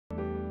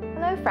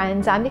Hello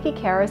friends, I'm Nikki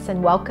Karis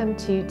and welcome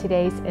to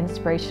today's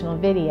inspirational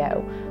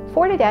video.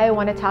 For today, I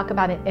want to talk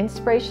about an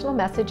inspirational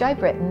message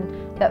I've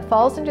written that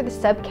falls under the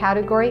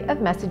subcategory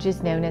of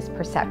messages known as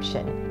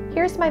perception.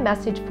 Here's my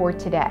message for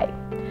today.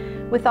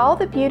 With all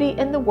the beauty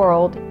in the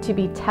world to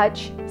be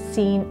touched,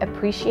 seen,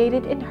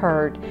 appreciated, and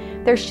heard,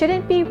 there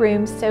shouldn't be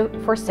room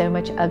for so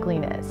much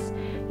ugliness.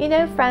 You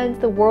know, friends,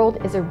 the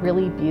world is a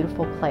really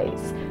beautiful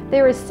place.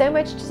 There is so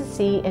much to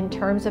see in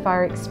terms of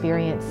our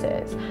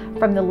experiences,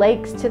 from the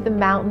lakes to the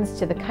mountains,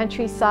 to the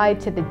countryside,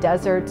 to the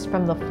deserts,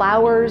 from the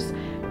flowers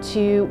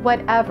to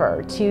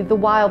whatever, to the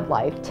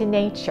wildlife, to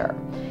nature.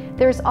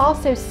 There's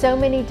also so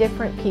many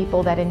different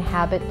people that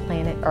inhabit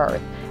planet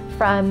Earth,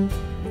 from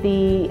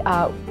the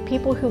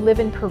people who live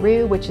in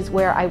Peru, which is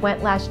where I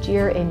went last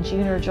year in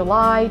June or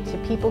July, to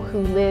people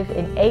who live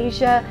in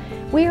Asia.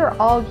 We are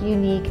all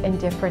unique and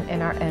different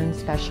in our own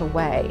special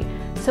way.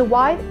 So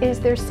why is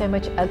there so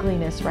much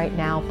ugliness right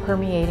now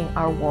permeating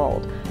our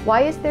world?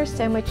 Why is there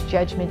so much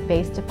judgment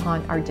based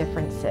upon our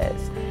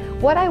differences?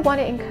 What I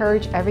want to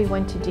encourage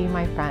everyone to do,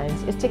 my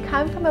friends, is to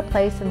come from a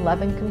place in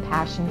love and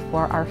compassion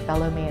for our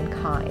fellow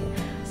mankind.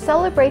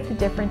 Celebrate the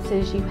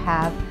differences you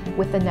have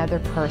with another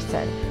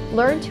person.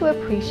 Learn to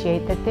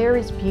appreciate that there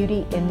is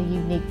beauty in the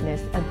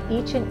uniqueness of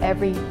each and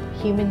every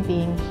human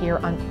being here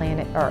on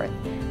planet Earth.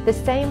 The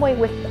same way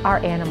with our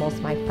animals,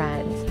 my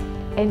friends.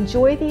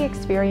 Enjoy the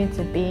experience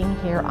of being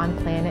here on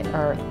planet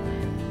Earth.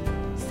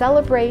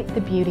 Celebrate the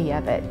beauty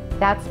of it.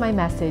 That's my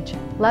message.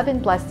 Love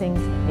and blessings,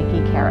 Nikki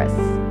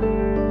Karis.